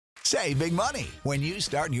Save big money when you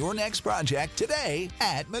start your next project today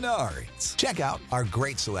at Menards. Check out our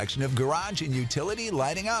great selection of garage and utility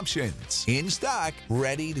lighting options. In stock,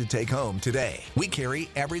 ready to take home today. We carry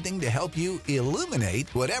everything to help you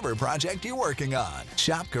illuminate whatever project you're working on.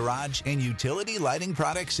 Shop garage and utility lighting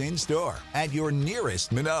products in store at your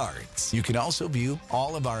nearest Menards. You can also view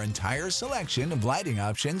all of our entire selection of lighting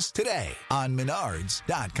options today on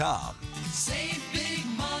Menards.com. Save big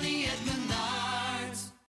money at Menards.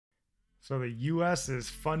 So the U.S. is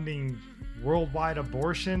funding worldwide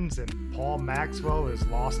abortions, and Paul Maxwell has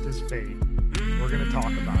lost his faith. We're going to talk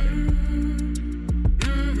about it.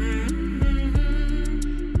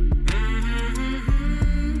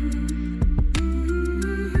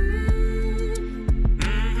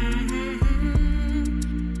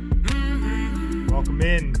 Welcome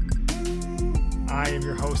in. I am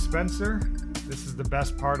your host, Spencer. This is the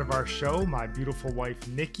best part of our show, my beautiful wife,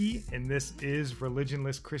 Nikki, and this is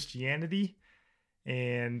Religionless Christianity.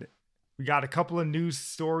 And we got a couple of news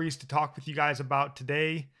stories to talk with you guys about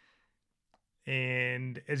today.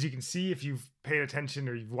 And as you can see, if you've paid attention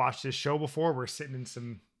or you've watched this show before, we're sitting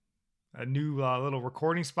in a new little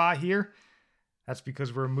recording spot here. That's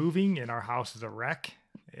because we're moving and our house is a wreck,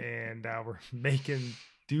 and we're making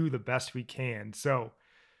do the best we can. So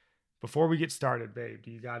before we get started, babe, do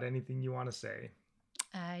you got anything you want to say?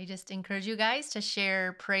 I just encourage you guys to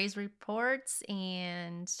share praise reports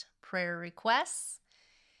and prayer requests.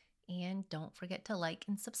 And don't forget to like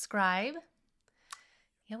and subscribe.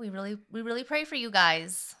 Yeah, we really pray for you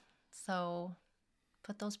guys. So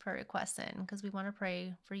put those prayer requests in because we want to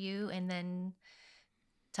pray for you, and then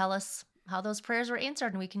tell us how those prayers were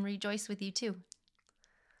answered and we can rejoice with you too.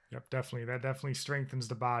 Yep, definitely. That definitely strengthens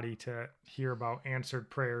the body to hear about answered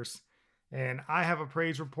prayers. And I have a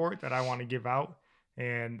praise report that I want to give out.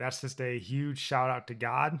 And that's just a huge shout out to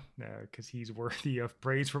God because he's worthy of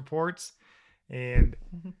praise reports. And,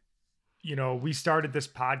 you know, we started this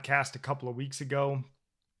podcast a couple of weeks ago,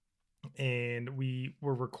 and we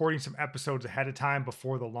were recording some episodes ahead of time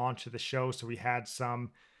before the launch of the show. So we had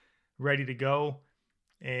some ready to go.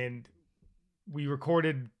 And we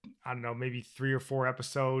recorded, I don't know, maybe 3 or 4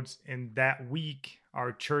 episodes. And that week,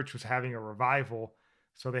 our church was having a revival.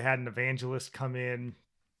 So they had an evangelist come in,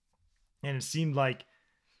 and it seemed like,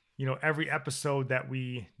 you know, every episode that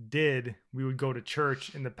we did, we would go to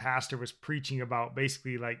church and the pastor was preaching about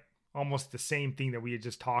basically like almost the same thing that we had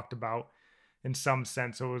just talked about in some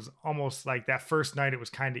sense. So it was almost like that first night, it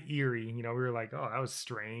was kind of eerie. You know, we were like, oh, that was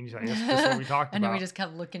strange. I guess that's what we talked about. And then we just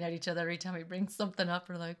kept looking at each other every time we bring something up.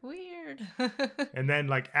 We're like, weird. And then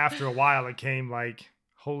like after a while, it came like,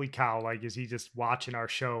 holy cow, like, is he just watching our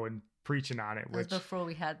show and preaching on it? Which, that was before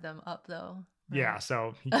we had them up though. Right? Yeah,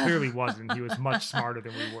 so he clearly wasn't. He was much smarter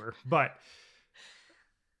than we were. But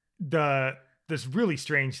this really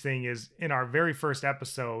strange thing is in our very first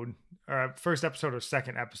episode, or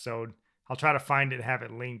second episode, I'll try to find it and have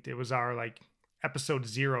it linked. It was our like episode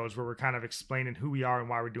 0s where we're kind of explaining who we are and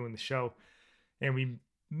why we're doing the show. And we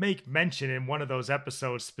make mention in one of those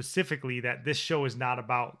episodes specifically that this show is not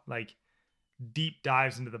about like deep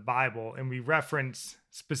dives into the Bible, and we reference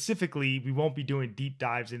specifically we won't be doing deep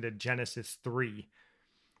dives into Genesis 3.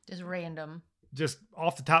 Just random. Just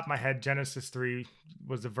off the top of my head, Genesis 3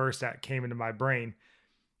 was the verse that came into my brain.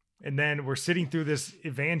 And then we're sitting through this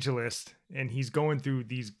evangelist, and he's going through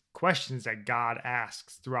these questions that God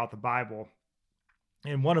asks throughout the Bible.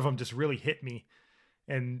 And one of them just really hit me.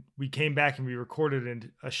 And we came back and we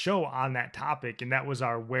recorded a show on that topic, and that was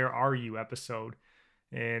our Where Are You episode.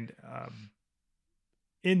 And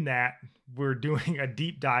in that, we're doing a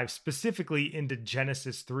deep dive specifically into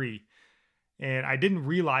Genesis 3. And I didn't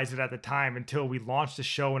realize it at the time until we launched the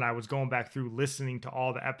show and I was going back through listening to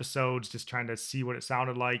all the episodes, just trying to see what it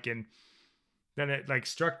sounded like. And then it like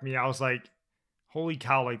struck me. I was like, holy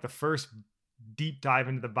cow, like the first deep dive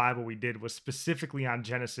into the Bible we did was specifically on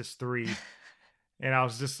Genesis 3. And I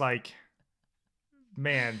was just like,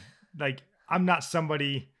 man, like I'm not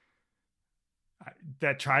somebody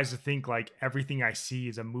that tries to think like everything I see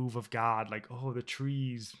is a move of God. Like, oh, the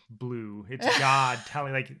tree's blue. It's God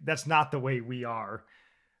telling, like, that's not the way we are.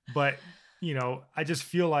 But, you know, I just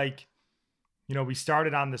feel like, you know, we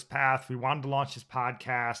started on this path. We wanted to launch this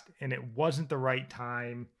podcast and it wasn't the right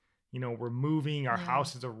time. You know, we're moving, our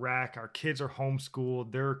house is a wreck. Our kids are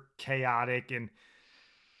homeschooled. They're chaotic.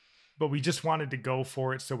 But we just wanted to go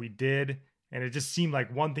for it. So we did. And it just seemed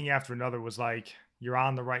like one thing after another was like, you're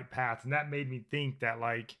on the right path. And that made me think that,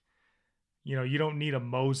 like, you know, you don't need a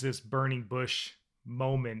Moses burning bush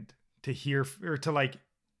moment to hear or to like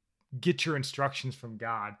get your instructions from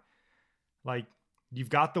God. Like,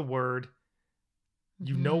 you've got the word.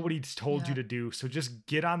 You know what he's told you Yeah. to do. So just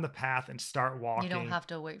get on the path and start walking. You don't have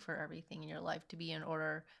to wait for everything in your life to be in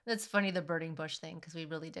order. That's funny, the burning bush thing, because we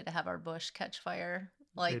really did have our bush catch fire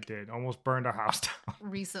It like did. Almost burned our house down.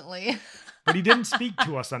 recently. But he didn't speak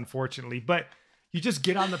to us, unfortunately. But you just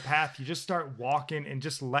get on the path. You just start walking and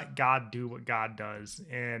just let God do what God does.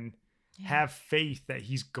 And have faith that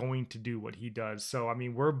he's going to do what he does. So, I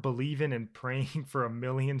mean, we're believing and praying for 1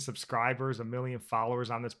 million subscribers, 1 million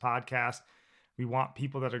followers on this podcast. We want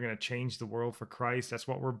people that are going to change the world for Christ. That's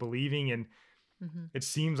what we're believing. And it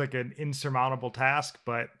seems like an insurmountable task,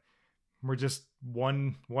 but we're just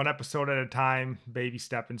one episode at a time, baby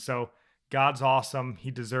stepping. So God's awesome.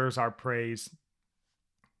 He deserves our praise.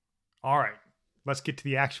 All right, let's get to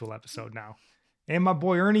the actual episode now. And my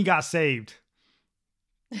boy Ernie got saved.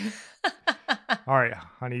 All right,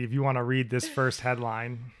 honey, if you want to read this first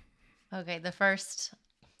headline. Okay, the first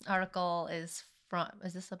article is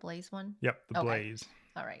this a Blaze one? Yep, the Okay. Blaze.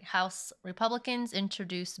 All right. House Republicans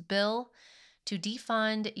introduce bill to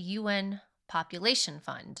defund UN population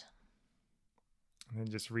fund. And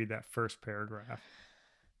then just read that first paragraph.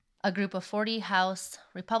 A group of 40 House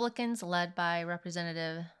Republicans, led by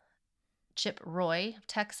Representative Chip Roy of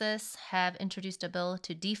Texas, have introduced a bill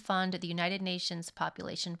to defund the United Nations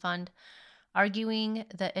Population Fund, arguing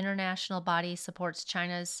the international body supports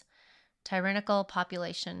China's tyrannical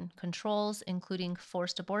population controls, including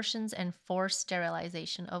forced abortions and forced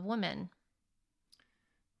sterilization of women.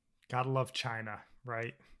 Gotta love China,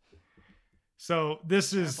 right? So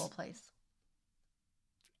this is Terrible place.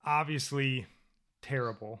 obviously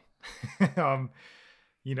terrible.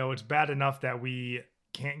 It's bad enough that we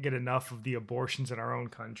can't get enough of the abortions in our own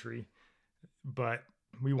country, but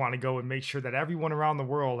we want to go and make sure that everyone around the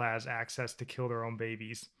world has access to kill their own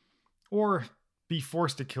babies or be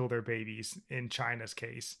forced to kill their babies. In China's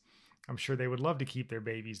case, I'm sure they would love to keep their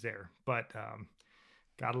babies there, but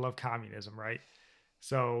gotta love communism, right?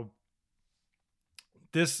 So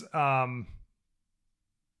this was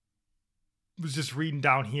just reading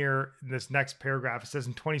down here in this next paragraph. It says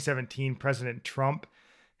in 2017, President Trump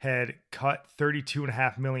had cut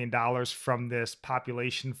 $32.5 million from this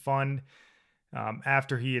population fund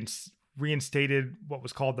after he reinstated what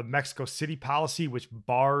was called the Mexico City policy, which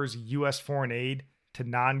bars U.S. foreign aid to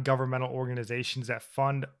non-governmental organizations that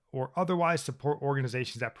fund or otherwise support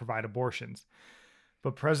organizations that provide abortions.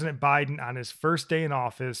 But President Biden, on his first day in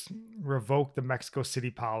office, revoked the Mexico City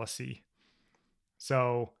policy.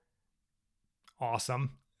 So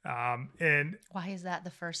awesome. And Why is that the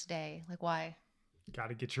first day? Like, why? got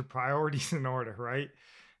to get your priorities in order, right?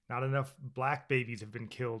 Not enough black babies have been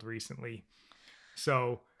killed recently.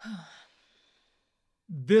 So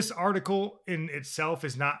this article in itself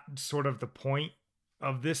is not sort of the point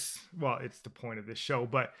of this. Well, it's the point of this show,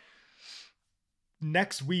 but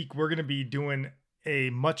next week we're going to be doing a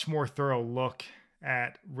much more thorough look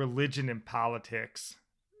at religion and politics.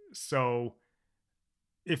 So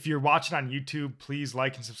if you're watching on YouTube, please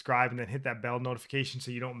like and subscribe and then hit that bell notification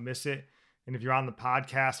so you don't miss it. And if you're on the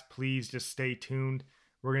podcast, please just stay tuned.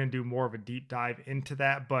 We're going to do more of a deep dive into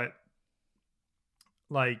that. But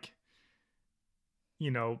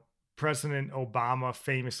President Obama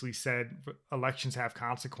famously said elections have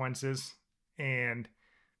consequences. And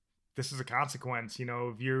this is a consequence.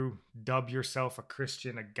 If you dub yourself a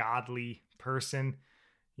Christian, a godly person,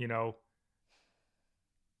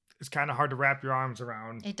 it's kind of hard to wrap your arms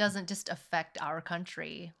around. It doesn't just affect our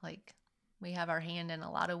country. Like, we have our hand in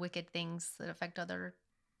a lot of wicked things that affect other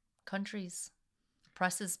countries,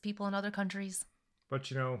 oppresses people in other countries. But,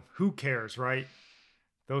 who cares, right?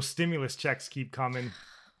 Those stimulus checks keep coming,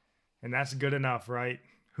 and that's good enough, right?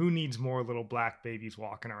 Who needs more little black babies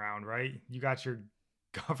walking around, right? You got your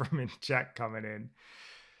government check coming in.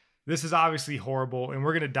 This is obviously horrible, and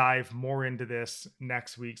we're going to dive more into this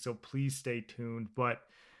next week, so please stay tuned. But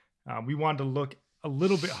we wanted to look a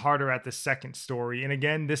little bit harder at the second story. And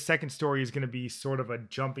again, this second story is going to be sort of a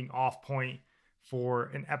jumping off point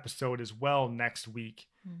for an episode as well next week,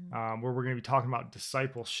 where we're going to be talking about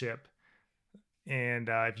discipleship. And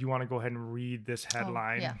if you want to go ahead and read this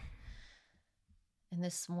headline. Oh, yeah. And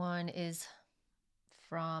this one is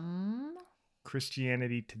from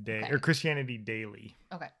Christianity Today, Okay. or Christianity Daily.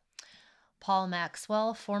 Okay. Paul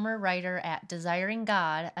Maxwell, former writer at Desiring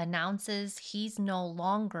God, announces he's no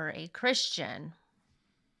longer a Christian.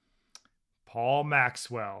 Paul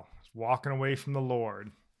Maxwell is walking away from the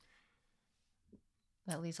Lord.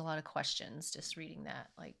 That leaves a lot of questions just reading that.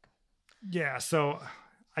 Yeah, so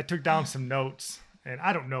I took down some notes, and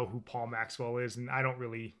I don't know who Paul Maxwell is, and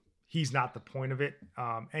he's not the point of it.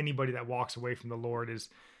 Anybody that walks away from the Lord is,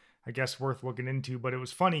 I guess, worth looking into. But it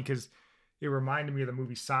was funny because it reminded me of the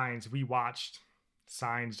movie Signs. We watched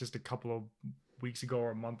Signs just a couple of weeks ago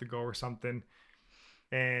or a month ago or something.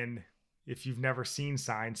 And if you've never seen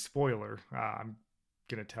Signs, spoiler, I'm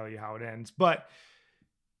going to tell you how it ends. But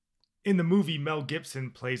in the movie, Mel Gibson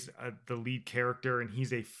plays the lead character, and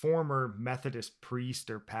he's a former Methodist priest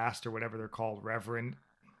or pastor, whatever they're called, reverend.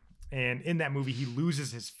 And in that movie, he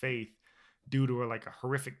loses his faith due to a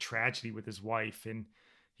horrific tragedy with his wife. And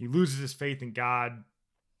he loses his faith in God,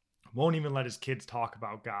 won't even let his kids talk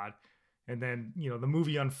about God. And then, the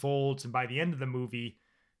movie unfolds. And by the end of the movie,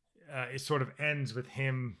 it sort of ends with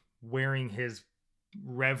him wearing his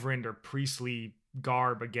reverend or priestly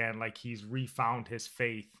garb again, like he's refound his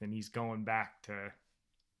faith and he's going back to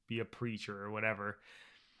be a preacher or whatever.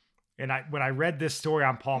 And when I read this story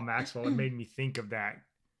on Paul Maxwell, it made me think of that.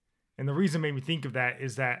 And the reason it made me think of that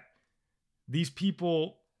is that these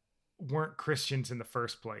people weren't Christians in the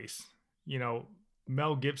first place.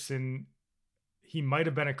 Mel Gibson, he might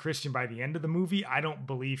have been a Christian by the end of the movie. I don't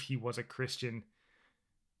believe he was a Christian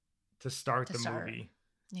to start the movie.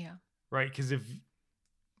 Yeah. Right? Because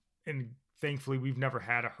and thankfully we've never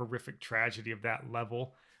had a horrific tragedy of that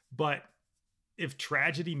level. But if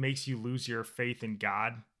tragedy makes you lose your faith in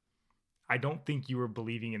God, I don't think you were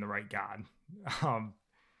believing in the right God.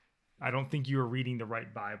 I don't think you were reading the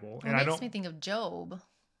right Bible. It makes me think of Job,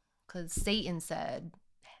 because Satan said,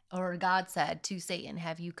 or God said to Satan,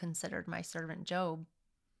 "Have you considered my servant Job?"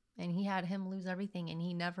 And he had him lose everything, and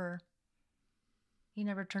he never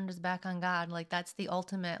turned his back on God. That's the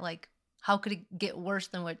ultimate, how could it get worse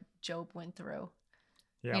than what Job went through?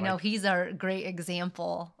 Yeah, he's our great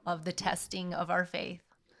example of the testing of our faith.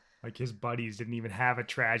 His buddies didn't even have a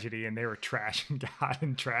tragedy, and they were trashing God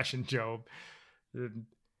and trashing Job. And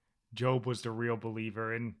Job was the real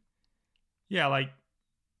believer. And yeah,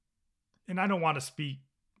 and I don't want to speak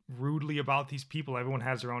rudely about these people. Everyone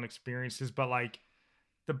has their own experiences, but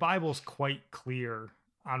the Bible's quite clear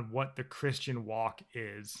on what the Christian walk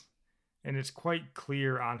is. And it's quite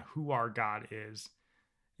clear on who our God is.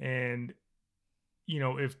 And,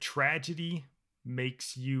 if tragedy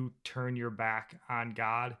makes you turn your back on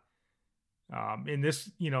God, in this,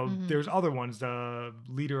 there's other ones. The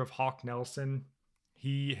leader of Hawk Nelson,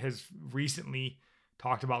 he has recently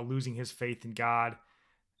talked about losing his faith in God.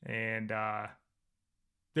 And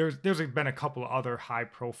there's been a couple of other high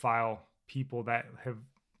profile people that have,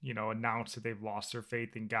 announced that they've lost their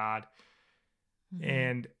faith in God. Mm-hmm.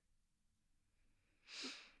 And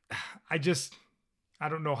I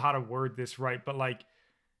don't know how to word this right, but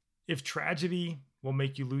if tragedy will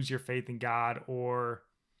make you lose your faith in God or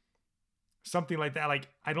something like that,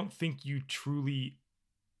 I don't think you truly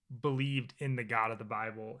believed in the God of the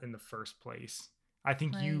Bible in the first place. I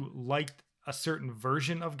think you liked a certain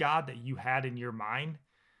version of God that you had in your mind.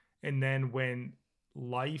 And then when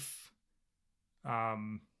life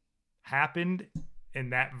happened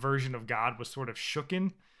and that version of God was sort of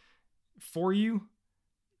shooken for you,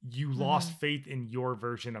 you lost faith in your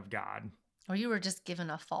version of God. Or you were just given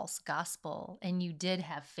a false gospel and you did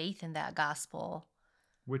have faith in that gospel.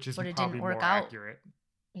 Which is probably more accurate.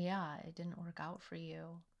 Yeah, it didn't work out for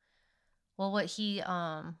you. Well,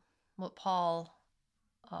 what Paul,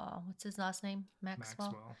 what's his last name?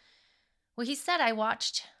 Maxwell. Well, he said, I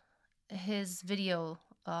watched his video,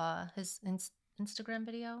 his Instagram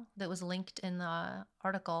video that was linked in the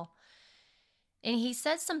article. And he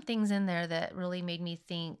said some things in there that really made me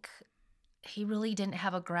think he really didn't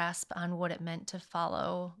have a grasp on what it meant to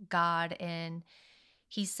follow God. And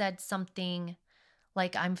he said something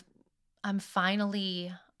like, I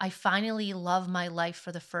finally love my life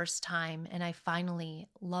for the first time, and I finally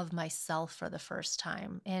love myself for the first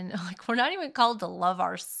time. And we're not even called to love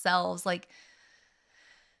ourselves,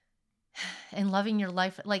 and loving your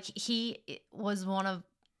life. He was one of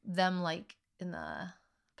them, in the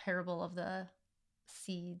parable of the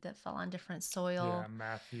seed that fell on different soil. Yeah,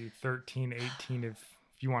 Matthew 13:18, if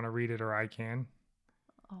you want to read it, or I can.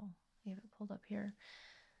 Oh, you have it pulled up here.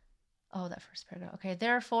 Oh, that first paragraph. Okay.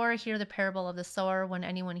 Therefore, hear the parable of the sower. When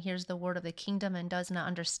anyone hears the word of the kingdom and does not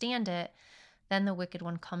understand it, then the wicked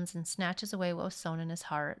one comes and snatches away what was sown in his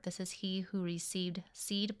heart. This is he who received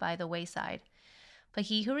seed by the wayside. But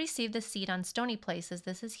he who received the seed on stony places,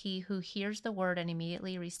 this is he who hears the word and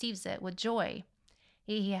immediately receives it with joy.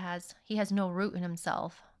 He has no root in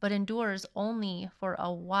himself, but endures only for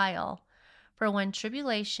a while. For when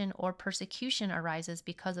tribulation or persecution arises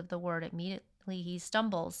because of the word, immediately he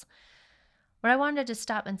stumbles. Where I wanted to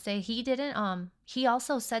stop and say, he didn't, he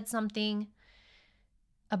also said something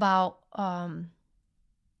about,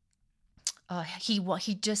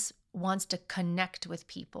 he just wants to connect with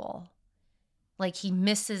people. He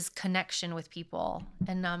misses connection with people.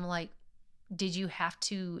 And I'm like, did you have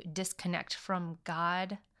to disconnect from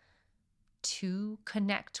God to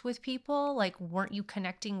connect with people? Like, weren't you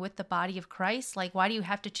connecting with the body of Christ? Like, why do you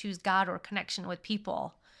have to choose God or connection with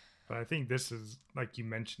people? But I think this is, like you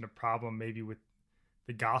mentioned, a problem maybe with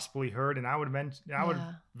the gospel he heard, and I would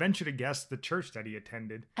Yeah. venture to guess the church that he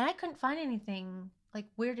attended. And I couldn't find anything. Like,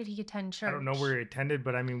 where did he attend church? I don't know where he attended,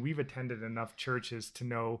 but I mean, we've attended enough churches to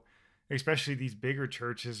know, especially these bigger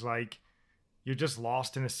churches, like you're just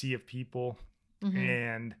lost in a sea of people,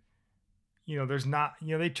 and there's not,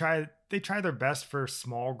 they try their best for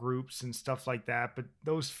small groups and stuff like that, but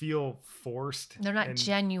those feel forced. They're not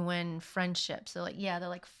genuine friendships. They're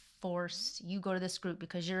like forced. You go to this group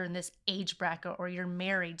because you're in this age bracket, or you're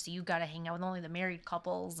married, so you got to hang out with only the married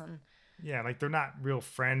couples. And yeah, like they're not real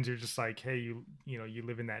friends. You're just like, hey, you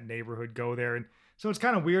live in that neighborhood, go there. And so it's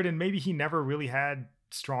kind of weird. And maybe he never really had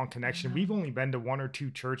strong connection. We've only been to one or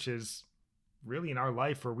two churches really in our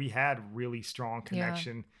life where we had really strong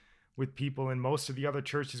connection with people. And most of the other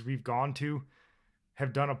churches we've gone to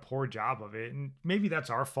have done a poor job of it. And maybe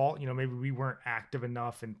that's our fault. Maybe we weren't active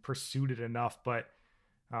enough and pursued it enough, but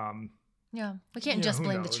we can't just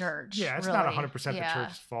blame the church. Yeah, it's really. not 100% the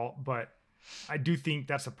church's fault, but I do think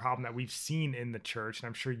that's a problem that we've seen in the church, and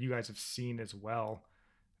I'm sure you guys have seen as well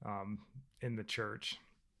in the church.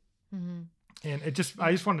 And I just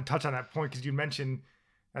wanted to touch on that point because you mentioned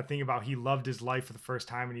that thing about he loved his life for the first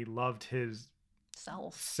time and he loved his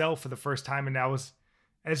self for the first time. And that was,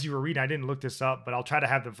 as you were reading, I didn't look this up, but I'll try to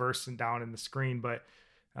have the verse down in the screen. But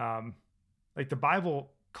like the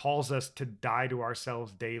Bible calls us to die to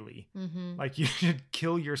ourselves daily. Like you should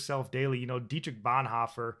kill yourself daily. Dietrich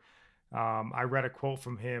Bonhoeffer, I read a quote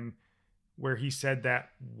from him where he said that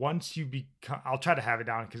once you become, I'll try to have it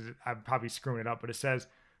down because I'm probably screwing it up, but it says,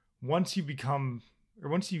 once you've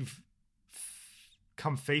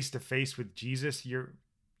come face to face with Jesus, you're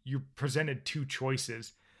presented two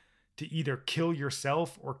choices to either kill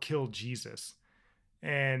yourself or kill Jesus.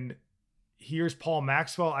 And here's Paul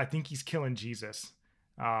Maxwell. I think he's killing Jesus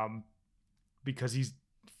because he's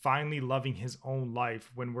finally loving his own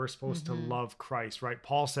life when we're supposed to love Christ, right?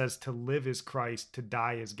 Paul says to live is Christ, to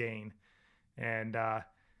die is gain. And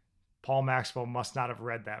Paul Maxwell must not have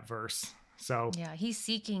read that verse. So yeah, he's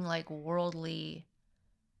seeking like worldly,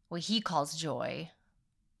 what he calls joy.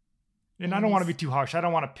 And I don't want to be too harsh. I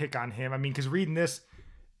don't want to pick on him. I mean, because reading this,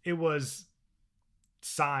 it was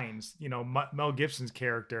signs, Mel Gibson's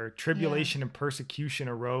character, tribulation and persecution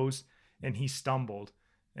arose and he stumbled.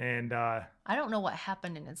 And I don't know what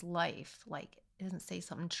happened in his life. Like, it doesn't say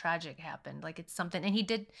something tragic happened. Like, it's something. And he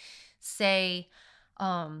did say,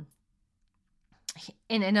 in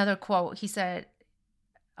another quote, he said,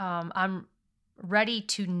 I'm ready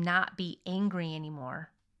to not be angry anymore.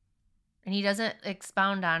 And he doesn't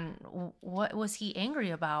expound on what was he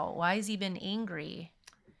angry about? Why has he been angry?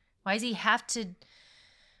 Why does he have to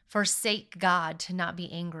forsake God to not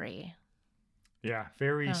be angry? Yeah,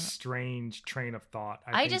 very strange train of thought.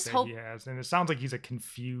 I think just that hope he has, and it sounds like he's a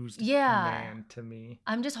confused man to me.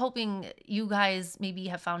 I'm just hoping you guys maybe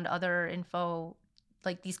have found other info,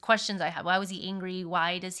 like these questions I have. Why was he angry?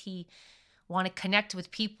 Why does he want to connect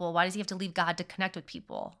with people? Why does he have to leave God to connect with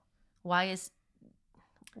people? Why does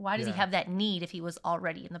he have that need if he was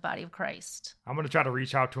already in the body of Christ? I'm going to try to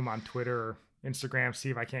reach out to him on Twitter or Instagram, see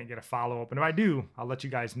if I can't get a follow-up. And if I do, I'll let you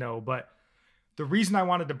guys know. But the reason I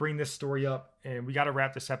wanted to bring this story up, and we got to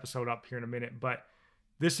wrap this episode up here in a minute, but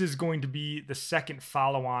this is going to be the second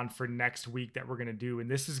follow-on for next week that we're going to do. And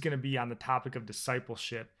this is going to be on the topic of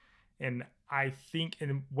discipleship. And I think,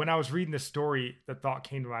 and when I was reading this story, the thought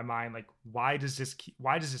came to my mind, like, why does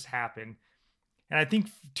this happen? And I think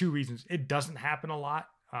two reasons. It doesn't happen a lot.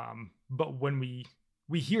 But when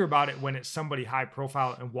we hear about it, when it's somebody high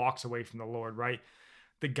profile and walks away from the Lord, right?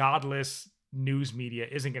 The godless news media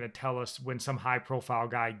isn't going to tell us when some high profile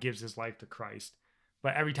guy gives his life to Christ,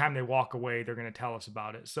 but every time they walk away, they're going to tell us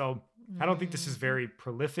about it. So I don't think this is very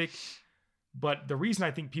prolific, but the reason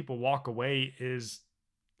I think people walk away is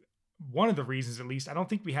one of the reasons, at least, I don't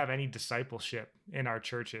think we have any discipleship in our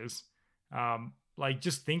churches. Like,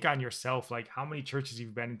 just think on yourself, like how many churches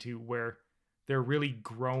you've been into where they're really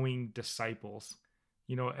growing disciples.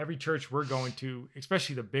 Every church we're going to,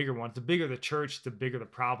 especially the bigger ones, the bigger the church, the bigger the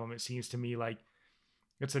problem. It seems to me like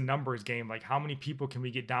it's a numbers game. Like, how many people can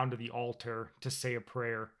we get down to the altar to say a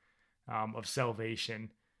prayer of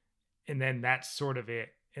salvation? And then that's sort of it.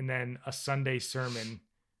 And then a Sunday sermon,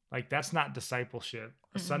 like, that's not discipleship.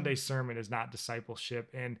 A Sunday sermon is not discipleship.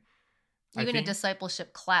 And even a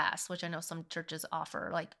discipleship class, which I know some churches offer,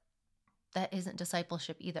 like, that isn't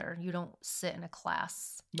discipleship either. You don't sit in a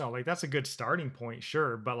class. No, like, that's a good starting point,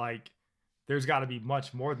 sure. But like, there's got to be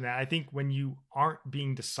much more than that. I think when you aren't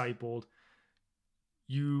being discipled,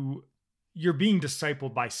 you're being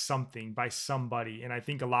discipled by something, by somebody. And I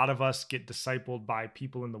think a lot of us get discipled by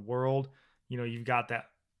people in the world. You know, you've got that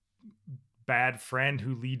bad friend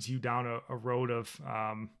who leads you down a road of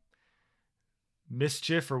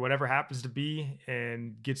mischief or whatever happens to be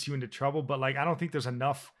and gets you into trouble. But like, I don't think there's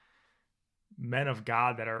enough men of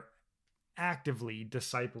God that are actively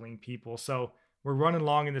discipling people. So we're running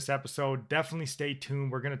long in this episode. Definitely stay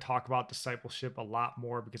tuned. We're going to talk about discipleship a lot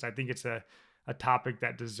more because I think it's a topic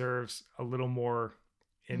that deserves a little more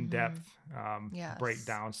in-depth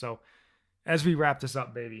breakdown. So as we wrap this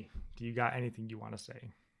up, baby, do you got anything you want to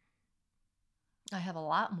say? I have a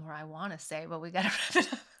lot more I want to say, but we got to wrap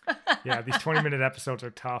it up. Yeah, these 20-minute episodes are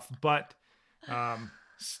tough, but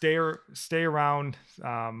stay around,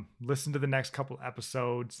 listen to the next couple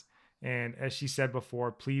episodes. And as she said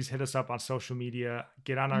before, please hit us up on social media,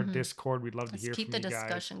 get on our Discord. We'd love to hear from you guys. Keep the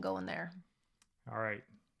discussion going there. All right.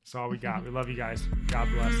 That's all we got. We love you guys. God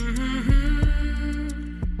bless.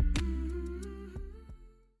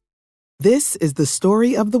 This is the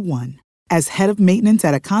story of the one. As head of maintenance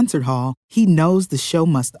at a concert hall, he knows the show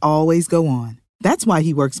must always go on. That's why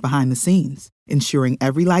he works behind the scenes, ensuring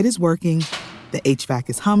every light is working, the HVAC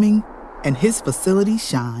is humming, and his facility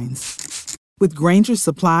shines. With Grainger's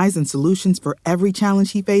supplies and solutions for every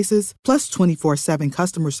challenge he faces, plus 24/7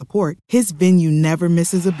 customer support, his venue never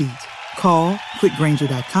misses a beat. Call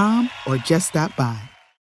quickgrainger.com or just stop by.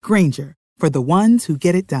 Grainger, for the ones who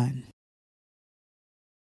get it done.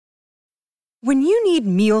 When you need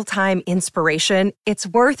mealtime inspiration, it's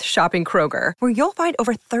worth shopping Kroger, where you'll find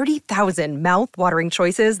over 30,000 mouth-watering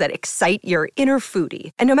choices that excite your inner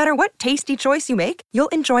foodie. And no matter what tasty choice you make, you'll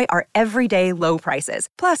enjoy our everyday low prices,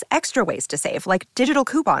 plus extra ways to save, like digital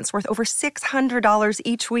coupons worth over $600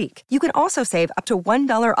 each week. You can also save up to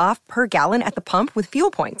 $1 off per gallon at the pump with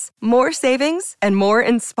fuel points. More savings and more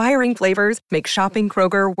inspiring flavors make shopping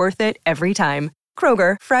Kroger worth it every time.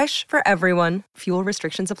 Kroger, fresh for everyone. Fuel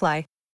restrictions apply.